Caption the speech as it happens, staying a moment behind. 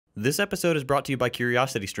This episode is brought to you by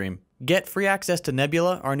CuriosityStream. Get free access to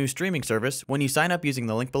Nebula, our new streaming service, when you sign up using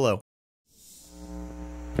the link below.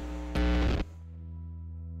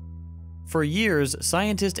 For years,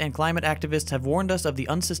 scientists and climate activists have warned us of the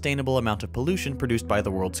unsustainable amount of pollution produced by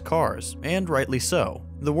the world's cars, and rightly so.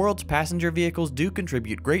 The world's passenger vehicles do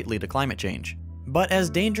contribute greatly to climate change. But as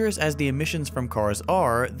dangerous as the emissions from cars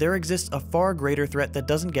are, there exists a far greater threat that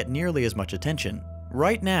doesn't get nearly as much attention.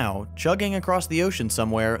 Right now, chugging across the ocean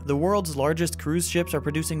somewhere, the world's largest cruise ships are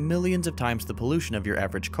producing millions of times the pollution of your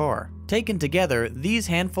average car. Taken together, these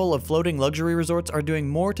handful of floating luxury resorts are doing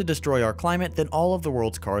more to destroy our climate than all of the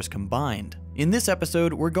world's cars combined. In this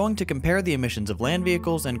episode, we're going to compare the emissions of land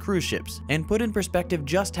vehicles and cruise ships, and put in perspective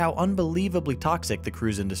just how unbelievably toxic the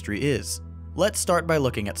cruise industry is. Let's start by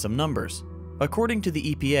looking at some numbers. According to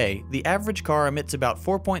the EPA, the average car emits about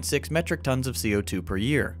 4.6 metric tons of CO2 per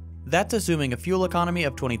year. That's assuming a fuel economy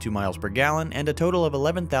of 22 miles per gallon and a total of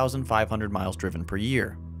 11,500 miles driven per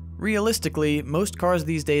year. Realistically, most cars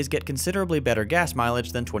these days get considerably better gas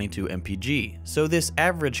mileage than 22 mpg, so this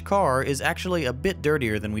average car is actually a bit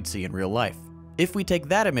dirtier than we'd see in real life. If we take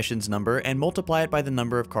that emissions number and multiply it by the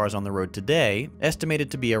number of cars on the road today,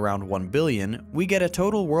 estimated to be around 1 billion, we get a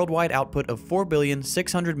total worldwide output of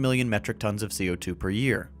 4,600,000,000 metric tons of CO2 per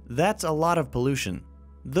year. That's a lot of pollution.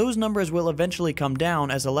 Those numbers will eventually come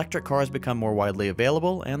down as electric cars become more widely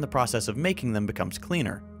available and the process of making them becomes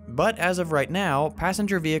cleaner. But as of right now,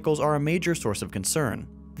 passenger vehicles are a major source of concern.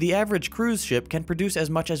 The average cruise ship can produce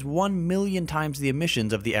as much as 1 million times the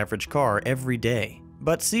emissions of the average car every day.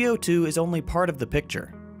 But CO2 is only part of the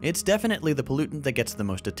picture. It's definitely the pollutant that gets the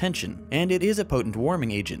most attention, and it is a potent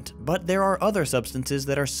warming agent, but there are other substances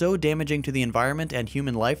that are so damaging to the environment and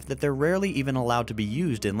human life that they're rarely even allowed to be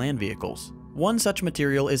used in land vehicles. One such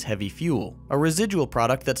material is heavy fuel, a residual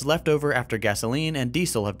product that's left over after gasoline and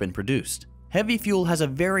diesel have been produced. Heavy fuel has a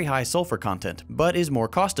very high sulfur content, but is more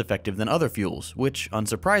cost-effective than other fuels, which,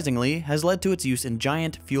 unsurprisingly, has led to its use in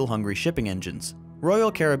giant, fuel-hungry shipping engines.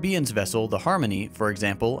 Royal Caribbean's vessel, the Harmony, for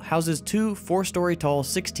example, houses two 4-story tall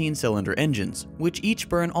 16-cylinder engines, which each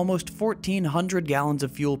burn almost 1,400 gallons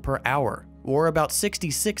of fuel per hour, or about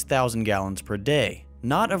 66,000 gallons per day.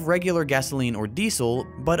 Not of regular gasoline or diesel,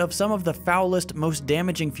 but of some of the foulest, most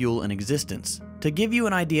damaging fuel in existence. To give you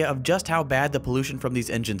an idea of just how bad the pollution from these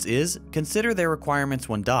engines is, consider their requirements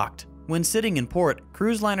when docked. When sitting in port,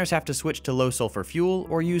 cruise liners have to switch to low-sulfur fuel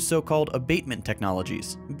or use so-called abatement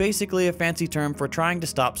technologies, basically a fancy term for trying to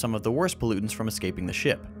stop some of the worst pollutants from escaping the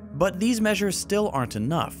ship. But these measures still aren't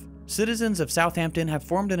enough. Citizens of Southampton have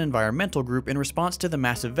formed an environmental group in response to the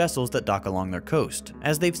massive vessels that dock along their coast,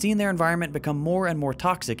 as they've seen their environment become more and more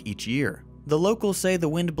toxic each year. The locals say the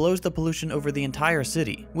wind blows the pollution over the entire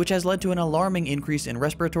city, which has led to an alarming increase in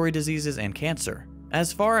respiratory diseases and cancer.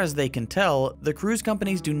 As far as they can tell, the cruise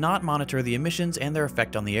companies do not monitor the emissions and their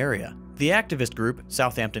effect on the area. The activist group,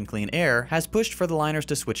 Southampton Clean Air, has pushed for the liners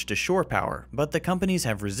to switch to shore power, but the companies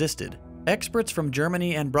have resisted. Experts from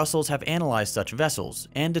Germany and Brussels have analyzed such vessels,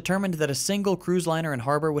 and determined that a single cruise liner in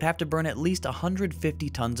harbor would have to burn at least 150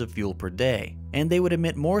 tons of fuel per day, and they would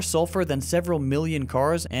emit more sulfur than several million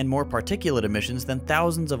cars and more particulate emissions than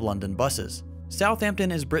thousands of London buses.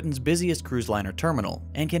 Southampton is Britain's busiest cruise liner terminal,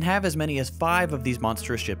 and can have as many as 5 of these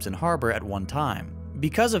monstrous ships in harbor at one time.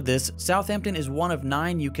 Because of this, Southampton is one of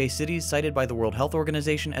 9 UK cities cited by the World Health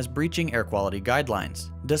Organization as breaching air quality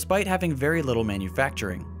guidelines, despite having very little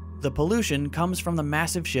manufacturing. The pollution comes from the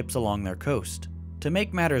massive ships along their coast. To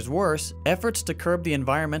make matters worse, efforts to curb the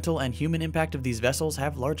environmental and human impact of these vessels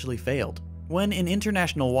have largely failed. When in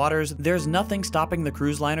international waters, there's nothing stopping the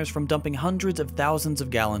cruise liners from dumping hundreds of thousands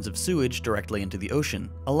of gallons of sewage directly into the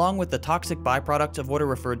ocean, along with the toxic byproducts of what are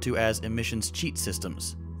referred to as emissions cheat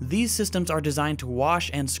systems. These systems are designed to wash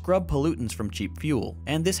and scrub pollutants from cheap fuel,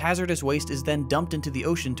 and this hazardous waste is then dumped into the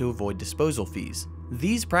ocean to avoid disposal fees.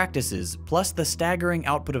 These practices, plus the staggering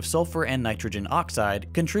output of sulfur and nitrogen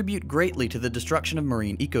oxide, contribute greatly to the destruction of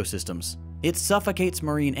marine ecosystems. It suffocates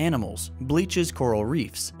marine animals, bleaches coral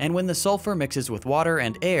reefs, and when the sulfur mixes with water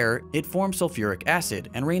and air, it forms sulfuric acid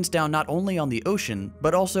and rains down not only on the ocean,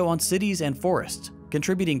 but also on cities and forests,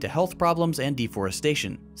 contributing to health problems and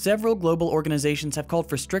deforestation. Several global organizations have called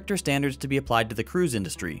for stricter standards to be applied to the cruise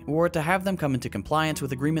industry, or to have them come into compliance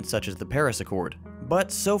with agreements such as the Paris Accord.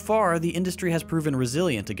 But so far, the industry has proven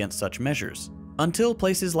resilient against such measures. Until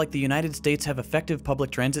places like the United States have effective public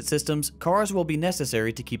transit systems, cars will be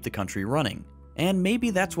necessary to keep the country running. And maybe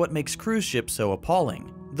that's what makes cruise ships so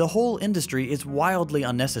appalling. The whole industry is wildly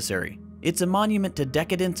unnecessary. It's a monument to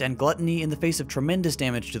decadence and gluttony in the face of tremendous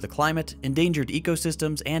damage to the climate, endangered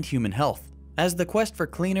ecosystems, and human health. As the quest for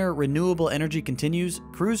cleaner, renewable energy continues,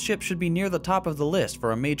 cruise ships should be near the top of the list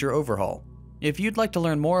for a major overhaul. If you'd like to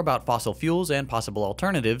learn more about fossil fuels and possible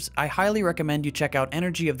alternatives, I highly recommend you check out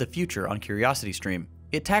Energy of the Future on CuriosityStream.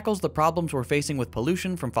 It tackles the problems we're facing with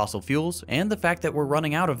pollution from fossil fuels and the fact that we're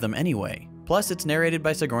running out of them anyway. Plus, it's narrated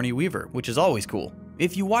by Sigourney Weaver, which is always cool.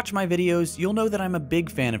 If you watch my videos, you'll know that I'm a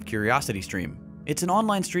big fan of CuriosityStream. It's an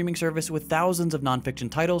online streaming service with thousands of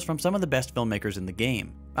nonfiction titles from some of the best filmmakers in the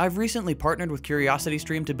game. I've recently partnered with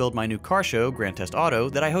CuriosityStream to build my new car show, Grand Test Auto,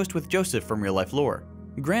 that I host with Joseph from Real Life Lore.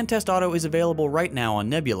 Grand Test Auto is available right now on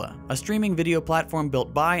Nebula, a streaming video platform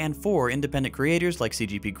built by and for independent creators like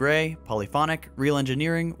CGP Grey, Polyphonic, Real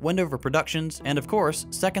Engineering, Wendover Productions, and of course,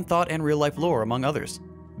 Second Thought and Real Life Lore, among others.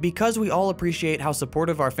 Because we all appreciate how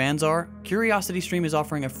supportive our fans are, CuriosityStream is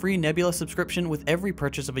offering a free Nebula subscription with every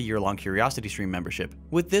purchase of a year-long CuriosityStream membership.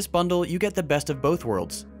 With this bundle, you get the best of both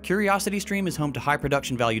worlds. CuriosityStream is home to high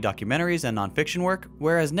production value documentaries and nonfiction work,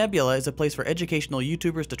 whereas Nebula is a place for educational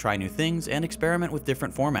YouTubers to try new things and experiment with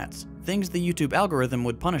different formats, things the YouTube algorithm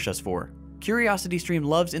would punish us for. CuriosityStream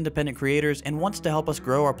loves independent creators and wants to help us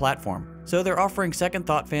grow our platform, so they're offering Second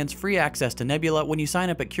Thought fans free access to Nebula when you sign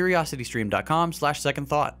up at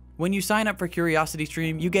curiositystream.com/secondthought. When you sign up for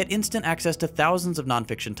CuriosityStream, you get instant access to thousands of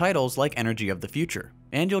nonfiction titles like Energy of the Future.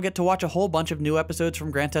 And you'll get to watch a whole bunch of new episodes from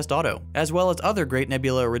Grand Test Auto, as well as other great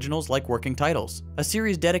Nebula originals like Working Titles, a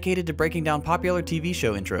series dedicated to breaking down popular TV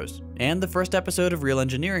show intros, and the first episode of Real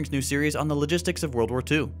Engineering's new series on the logistics of World War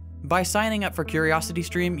II. By signing up for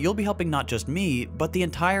CuriosityStream, you'll be helping not just me, but the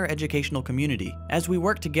entire educational community, as we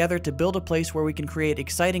work together to build a place where we can create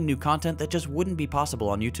exciting new content that just wouldn't be possible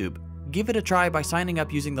on YouTube. Give it a try by signing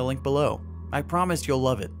up using the link below. I promise you'll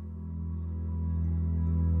love it.